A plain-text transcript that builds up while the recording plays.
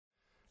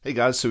Hey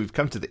guys, so we've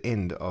come to the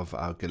end of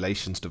our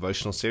Galatians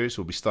devotional series.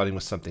 We'll be starting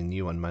with something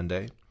new on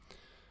Monday.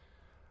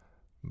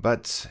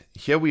 But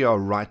here we are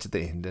right at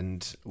the end,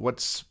 and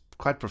what's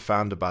quite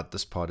profound about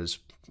this part is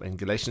in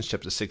Galatians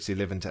chapter 6,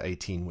 11 to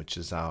 18, which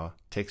is our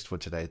text for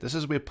today. This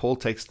is where Paul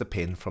takes the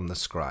pen from the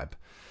scribe.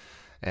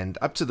 And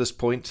up to this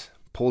point,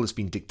 Paul has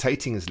been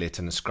dictating his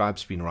letter and the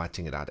scribe's been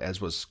writing it out, as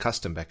was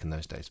custom back in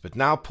those days. But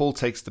now Paul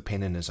takes the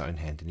pen in his own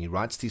hand and he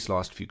writes these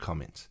last few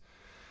comments.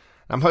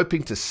 I'm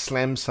hoping to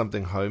slam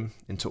something home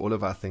into all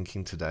of our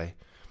thinking today.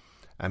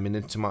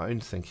 Into my own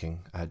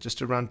thinking,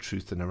 just around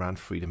truth and around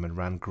freedom and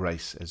around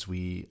grace as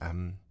we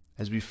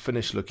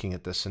finish looking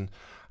at this. And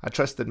I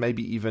trust that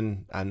maybe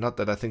even, not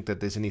that I think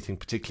that there's anything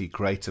particularly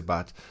great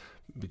about,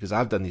 because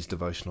I've done these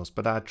devotionals,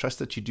 but I trust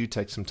that you do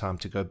take some time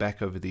to go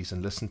back over these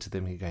and listen to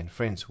them again.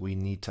 Friends, we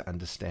need to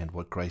understand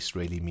what grace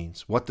really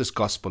means, what this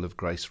gospel of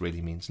grace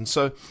really means. And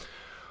so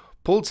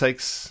Paul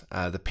takes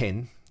the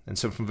pen. And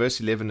so from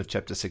verse 11 of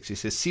chapter 6, he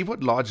says, "See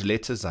what large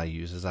letters I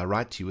use as I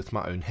write to you with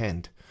my own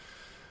hand.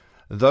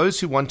 Those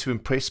who want to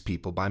impress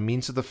people by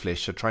means of the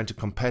flesh are trying to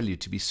compel you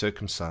to be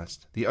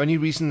circumcised. The only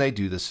reason they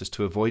do this is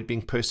to avoid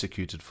being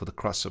persecuted for the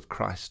cross of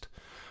Christ.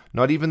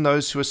 Not even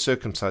those who are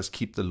circumcised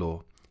keep the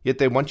law, yet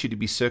they want you to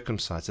be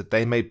circumcised, that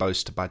they may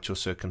boast about your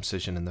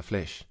circumcision in the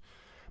flesh.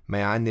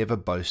 May I never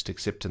boast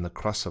except in the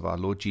cross of our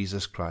Lord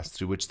Jesus Christ,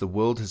 through which the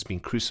world has been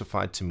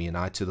crucified to me and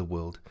I to the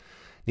world.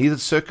 Neither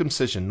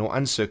circumcision nor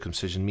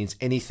uncircumcision means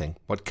anything.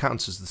 What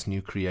counts is this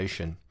new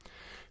creation.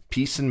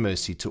 Peace and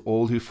mercy to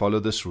all who follow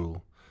this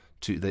rule,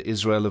 to the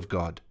Israel of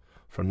God.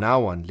 From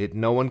now on, let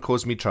no one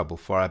cause me trouble,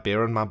 for I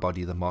bear on my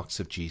body the marks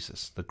of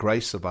Jesus. The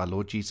grace of our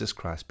Lord Jesus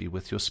Christ be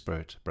with your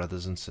spirit,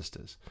 brothers and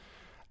sisters.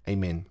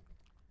 Amen."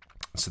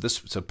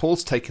 So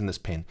Paul's taken this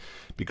pen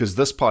because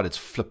this part is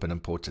flippin'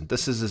 important.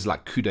 This is his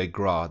like coup de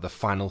grace, the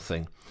final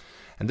thing.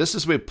 And this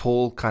is where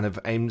Paul kind of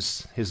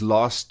aims his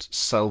last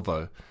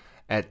salvo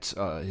at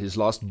his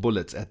last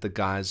bullets at the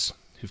guys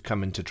who've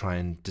come in to try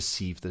and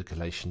deceive the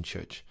Galatian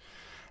church.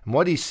 And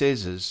what he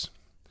says is,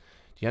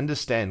 do you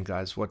understand,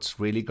 guys, what's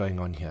really going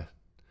on here?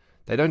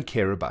 They don't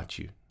care about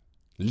you.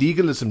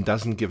 Legalism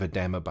doesn't give a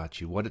damn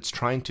about you. What it's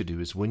trying to do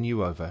is win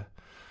you over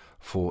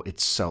for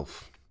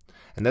itself.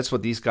 And that's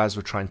what these guys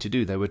were trying to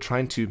do. They were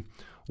trying to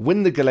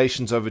win the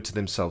Galatians over to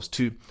themselves,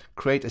 to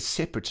create a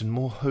separate and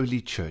more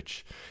holy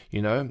church.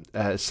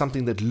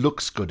 Something that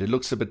looks good. It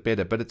looks a bit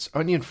better, but it's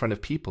only in front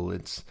of people.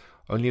 It's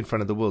only in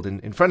front of the world.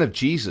 In front of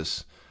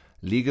Jesus,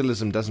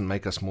 legalism doesn't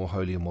make us more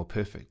holy or more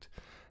perfect.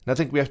 And I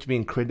think we have to be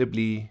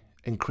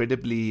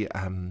incredibly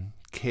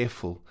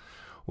careful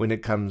when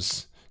it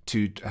comes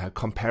to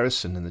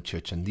comparison in the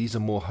church. And these are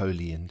more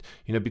holy, and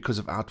because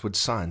of outward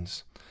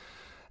signs.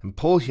 And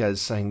Paul here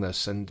is saying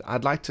this, and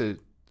I'd like to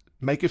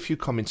make a few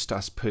comments to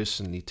us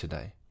personally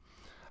today,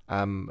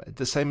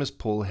 the same as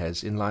Paul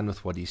has, in line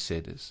with what he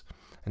said is.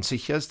 And so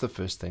here's the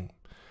first thing.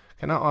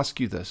 Can I ask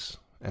you this?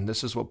 And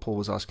this is what Paul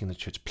was asking the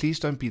church. Please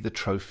don't be the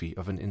trophy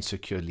of an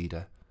insecure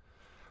leader.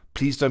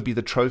 Please don't be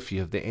the trophy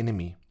of the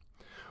enemy,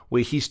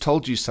 where he's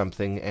told you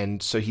something,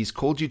 and so he's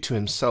called you to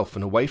himself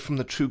and away from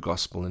the true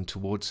gospel and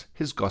towards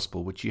his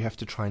gospel, which you have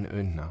to try and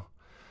earn now.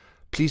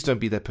 Please don't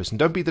be that person.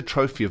 Don't be the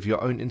trophy of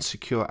your own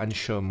insecure,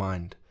 unsure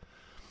mind.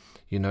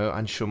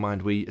 Unsure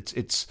mind where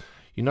it's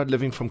you're not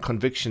living from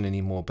conviction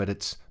anymore, but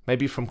it's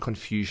maybe from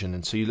confusion.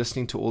 And so you're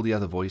listening to all the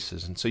other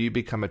voices. And so you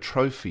become a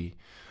trophy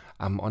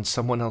on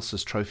someone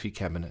else's trophy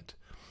cabinet.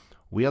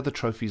 We are the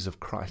trophies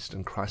of Christ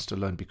and Christ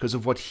alone because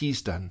of what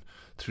he's done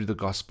through the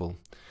gospel.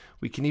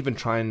 We can even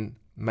try and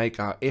make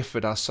our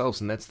effort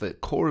ourselves, and that's the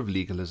core of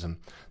legalism,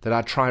 that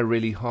I try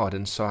really hard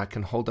and so I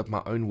can hold up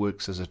my own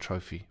works as a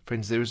trophy.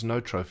 Friends, there is no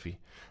trophy.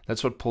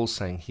 That's what Paul's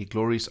saying. He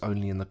glories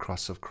only in the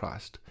cross of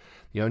Christ.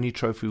 The only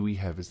trophy we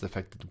have is the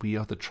fact that we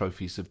are the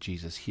trophies of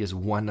Jesus. He has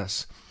won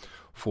us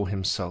for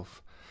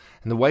himself.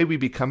 And the way we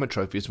become a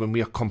trophy is when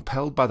we are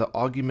compelled by the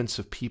arguments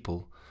of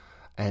people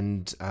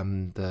and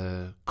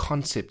the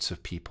concepts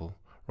of people,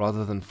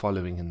 rather than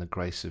following in the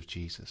grace of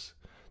Jesus.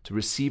 To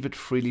receive it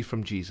freely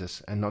from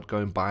Jesus and not go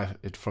and buy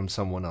it from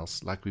someone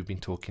else, like we've been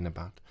talking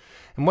about.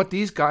 And what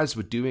these guys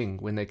were doing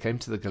when they came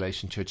to the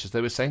Galatian church is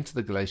they were saying to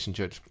the Galatian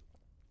church,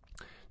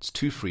 it's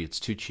too free, it's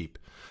too cheap.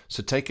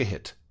 So take a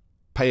hit,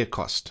 pay a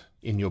cost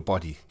in your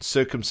body,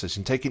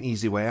 circumcision, take an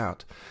easy way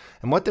out.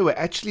 And what they were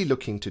actually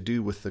looking to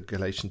do with the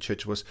Galatian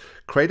church was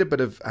create a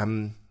bit of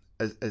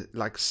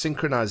like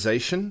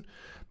synchronization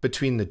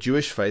between the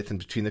Jewish faith and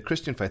between the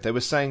Christian faith. They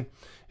were saying,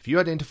 if you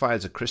identify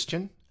as a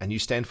Christian and you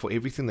stand for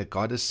everything that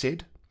God has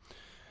said,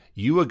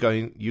 you're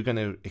going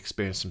to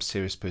experience some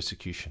serious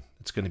persecution.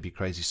 It's going to be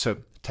crazy. So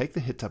take the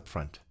hit up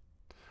front,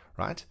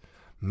 right?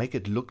 Make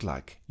it look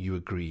like you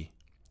agree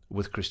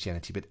with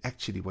Christianity, but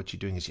actually what you're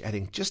doing is you're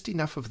adding just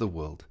enough of the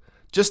world,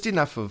 just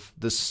enough of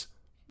this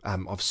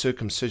of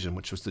circumcision,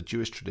 which was the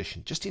Jewish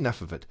tradition, just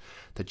enough of it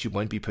that you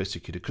won't be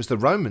persecuted. Because the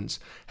Romans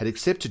had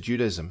accepted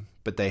Judaism,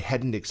 but they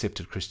hadn't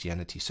accepted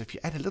Christianity. So if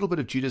you add a little bit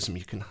of Judaism,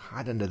 you can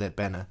hide under that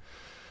banner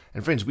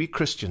And friends, we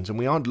Christians, and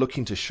we aren't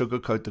looking to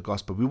sugarcoat the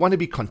gospel. We want to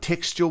be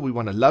contextual. We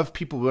want to love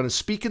people. We want to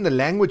speak in the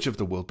language of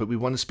the world, but we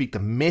want to speak the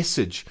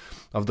message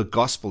of the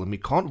gospel. And we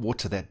can't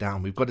water that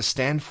down. We've got to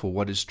stand for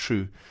what is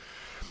true.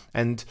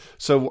 And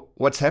so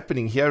what's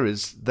happening here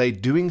is they're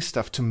doing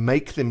stuff to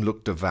make them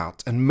look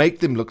devout and make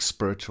them look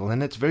spiritual.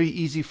 And it's very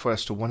easy for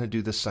us to want to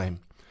do the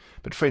same.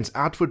 But friends,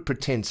 outward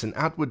pretense and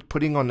outward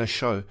putting on a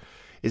show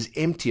is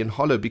empty and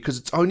hollow because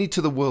it's only to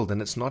the world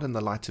and it's not in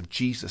the light of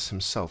Jesus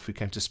himself who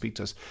came to speak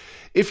to us.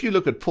 If you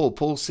look at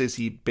Paul says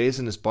he bears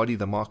in his body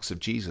the marks of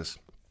Jesus.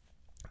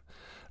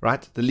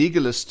 Right? The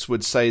legalists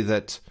would say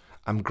that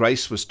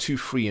grace was too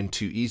free and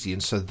too easy,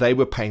 and so they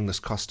were paying this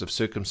cost of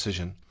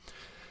circumcision.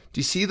 Do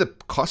you see the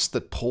cost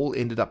that Paul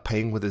ended up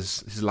paying with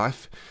his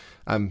life?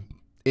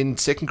 In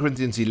 2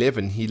 Corinthians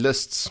 11, he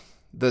lists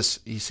this.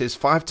 He says,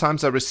 5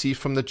 times I received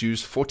from the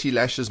Jews 40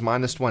 lashes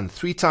minus 1.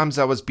 3 times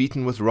I was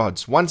beaten with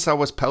rods. Once I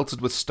was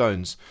pelted with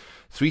stones.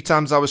 3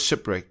 times I was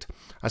shipwrecked.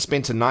 I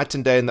spent a night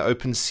and day in the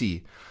open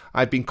sea.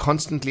 I've been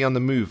constantly on the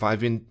move. I've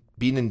been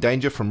in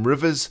danger from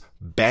rivers,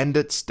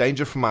 bandits,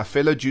 danger from my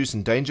fellow Jews,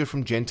 in danger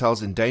from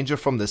Gentiles, in danger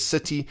from the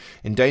city,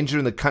 in danger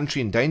in the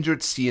country, in danger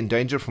at sea, in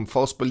danger from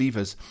false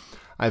believers.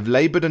 I've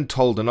labored and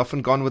toiled and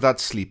often gone without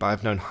sleep. I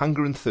have known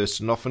hunger and thirst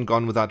and often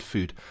gone without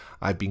food.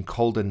 I've been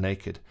cold and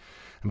naked.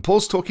 And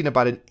Paul's talking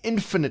about an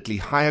infinitely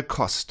higher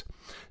cost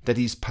that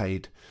he's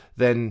paid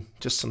than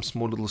just some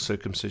small little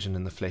circumcision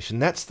in the flesh.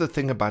 And that's the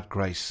thing about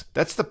grace.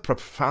 That's the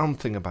profound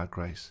thing about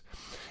grace,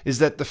 is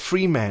that the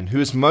free man who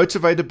is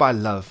motivated by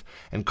love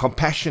and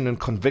compassion and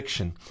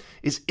conviction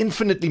is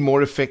infinitely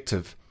more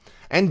effective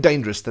and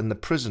dangerous than the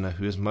prisoner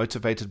who is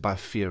motivated by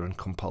fear and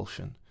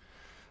compulsion.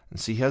 And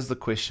see, here's the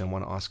question I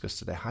want to ask us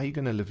today. How are you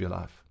going to live your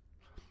life?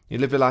 You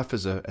live your life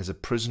as a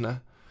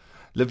prisoner.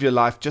 Live your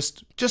life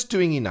just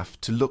doing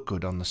enough to look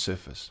good on the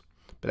surface,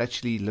 but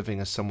actually living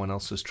as someone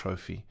else's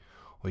trophy.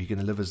 Or you're going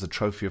to live as the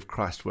trophy of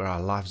Christ, where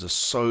our lives are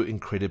so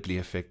incredibly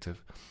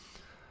effective.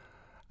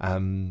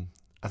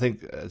 I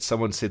think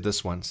someone said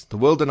this once: the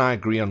world and I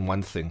agree on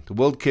one thing. The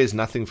world cares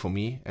nothing for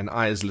me, and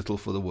I as little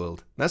for the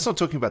world. And that's not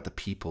talking about the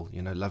people,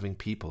 loving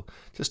people.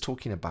 Just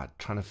talking about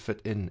trying to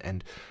fit in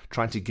and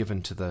trying to give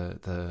into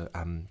the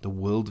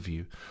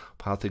worldview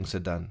of how things are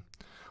done.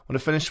 I want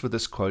to finish with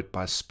this quote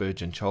by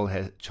Spurgeon,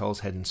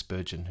 Charles Haddon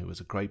Spurgeon, who was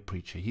a great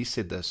preacher. He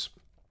said this: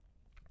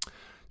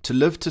 to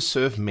live to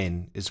serve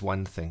men is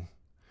one thing.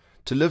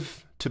 To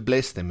live to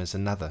bless them is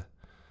another.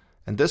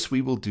 And this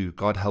we will do,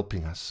 God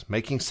helping us,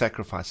 making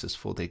sacrifices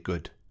for their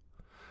good.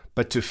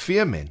 But to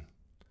fear men,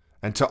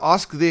 and to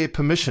ask their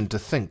permission to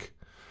think,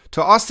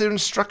 to ask their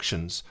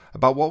instructions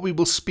about what we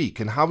will speak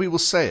and how we will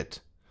say it,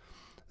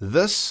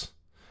 this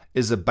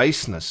is a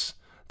baseness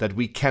that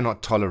we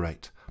cannot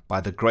tolerate.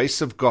 By the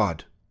grace of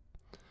God,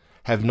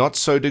 we have not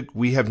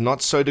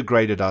so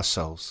degraded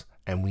ourselves,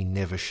 and we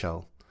never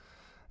shall.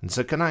 And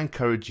so can I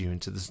encourage you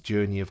into this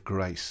journey of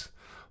grace,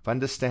 of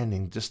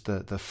understanding just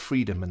the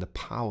freedom and the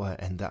power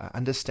and the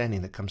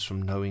understanding that comes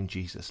from knowing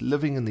Jesus,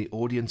 living in the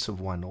audience of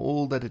one,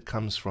 all that it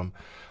comes from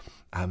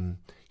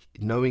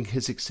knowing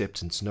his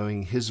acceptance,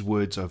 knowing his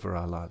words over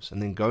our lives,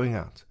 and then going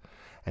out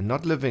and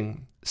not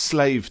living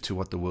slave to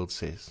what the world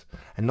says,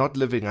 and not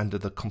living under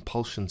the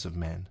compulsions of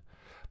man,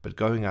 but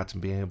going out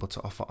and being able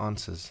to offer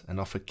answers and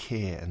offer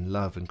care and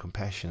love and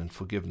compassion and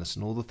forgiveness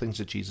and all the things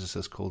that Jesus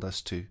has called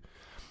us to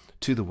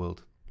the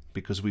world,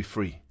 because we're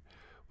free.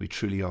 We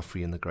truly are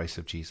free in the grace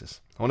of Jesus.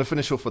 I want to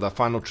finish off with our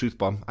final truth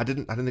bomb. I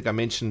don't think I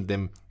mentioned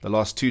them the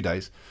last 2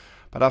 days,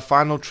 but our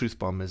final truth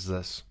bomb is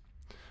this.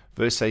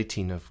 Verse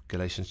 18 of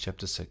Galatians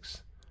chapter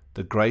 6.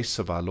 The grace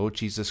of our Lord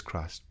Jesus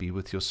Christ be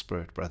with your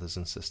spirit, brothers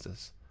and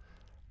sisters.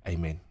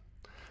 Amen.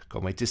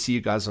 Can't wait to see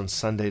you guys on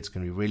Sunday. It's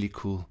going to be really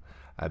cool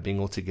being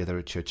all together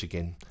at church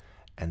again,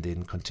 and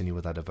then continue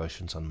with our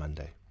devotions on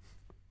Monday.